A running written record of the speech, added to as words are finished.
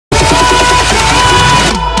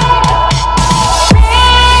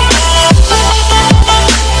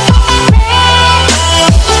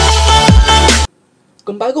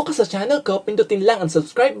ka sa channel ko, pindutin lang ang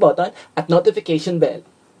subscribe button at notification bell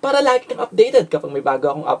para lagi kang updated kapag may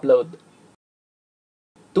bago akong upload.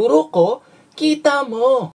 Turo ko, kita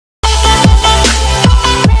mo!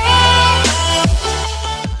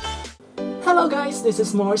 Hello guys, this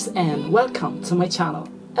is Morse and welcome to my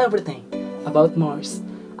channel, Everything About Morse.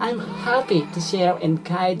 I'm happy to share and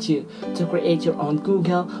guide you to create your own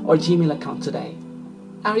Google or Gmail account today.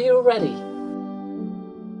 Are you ready?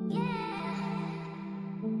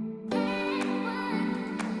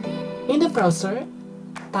 In the browser,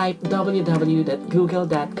 type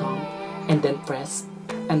www.google.com and then press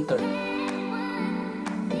enter.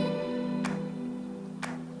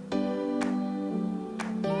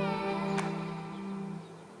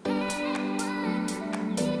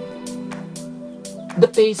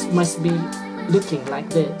 The page must be looking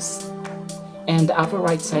like this. And the upper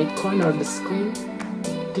right side corner of the screen,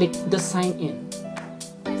 click the sign in.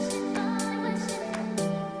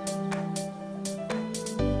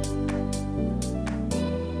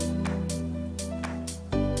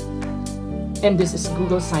 And this is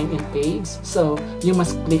Google sign in page, so you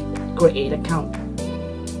must click create account.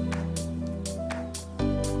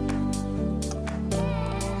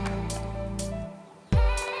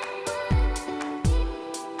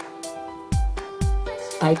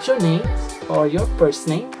 Type your name or your first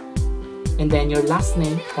name, and then your last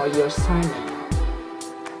name or your surname.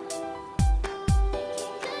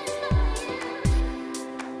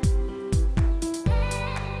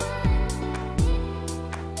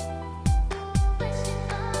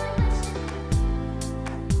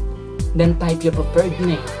 Then type your preferred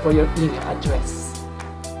name for your email address.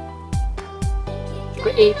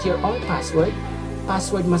 Create your own password.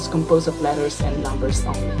 Password must compose of letters and numbers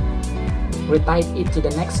only. Retype it to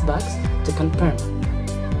the next box to confirm.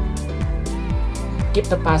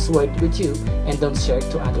 Keep the password with you and don't share it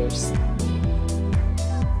to others.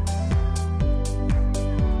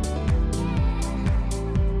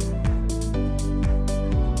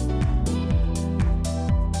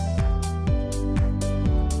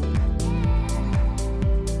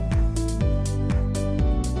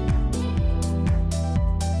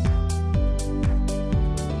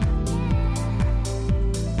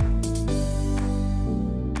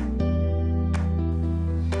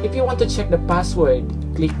 If you want to check the password,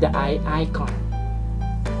 click the eye icon.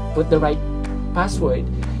 Put the right password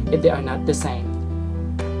if they are not the same.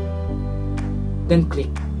 Then click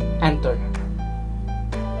enter.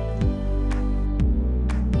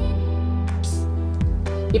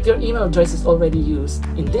 If your email address is already used,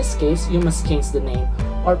 in this case, you must change the name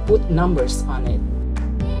or put numbers on it.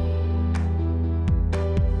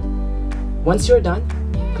 Once you're done,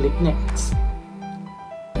 click next.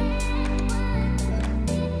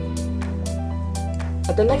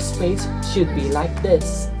 At the next page should be like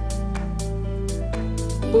this.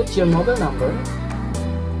 Put your mobile number,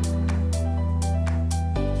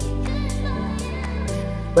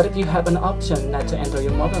 but if you have an option not to enter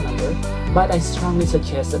your mobile number, but I strongly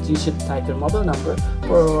suggest that you should type your mobile number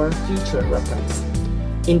for future reference.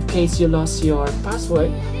 In case you lost your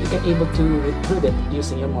password, you can able to retrieve it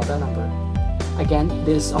using your mobile number. Again,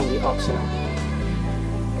 this is only optional.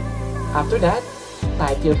 After that,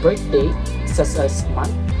 type your birthday, such as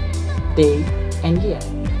month, day, and year.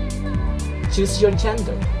 Choose your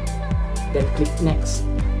gender, then click next.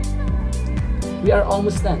 We are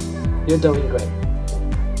almost done. You're doing great.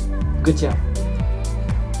 Good job.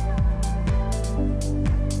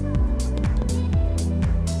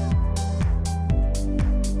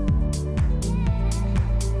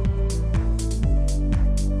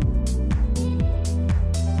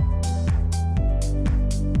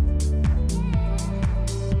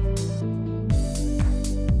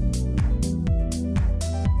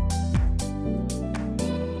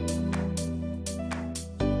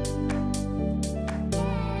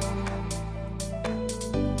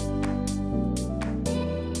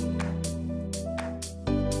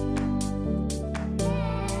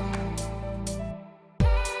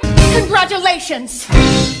 Congratulations!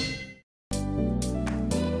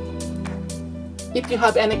 If you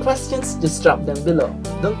have any questions, just drop them below.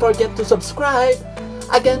 Don't forget to subscribe.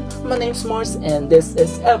 Again, my name's Morse and this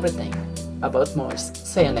is Everything About Morse.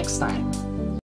 See you next time.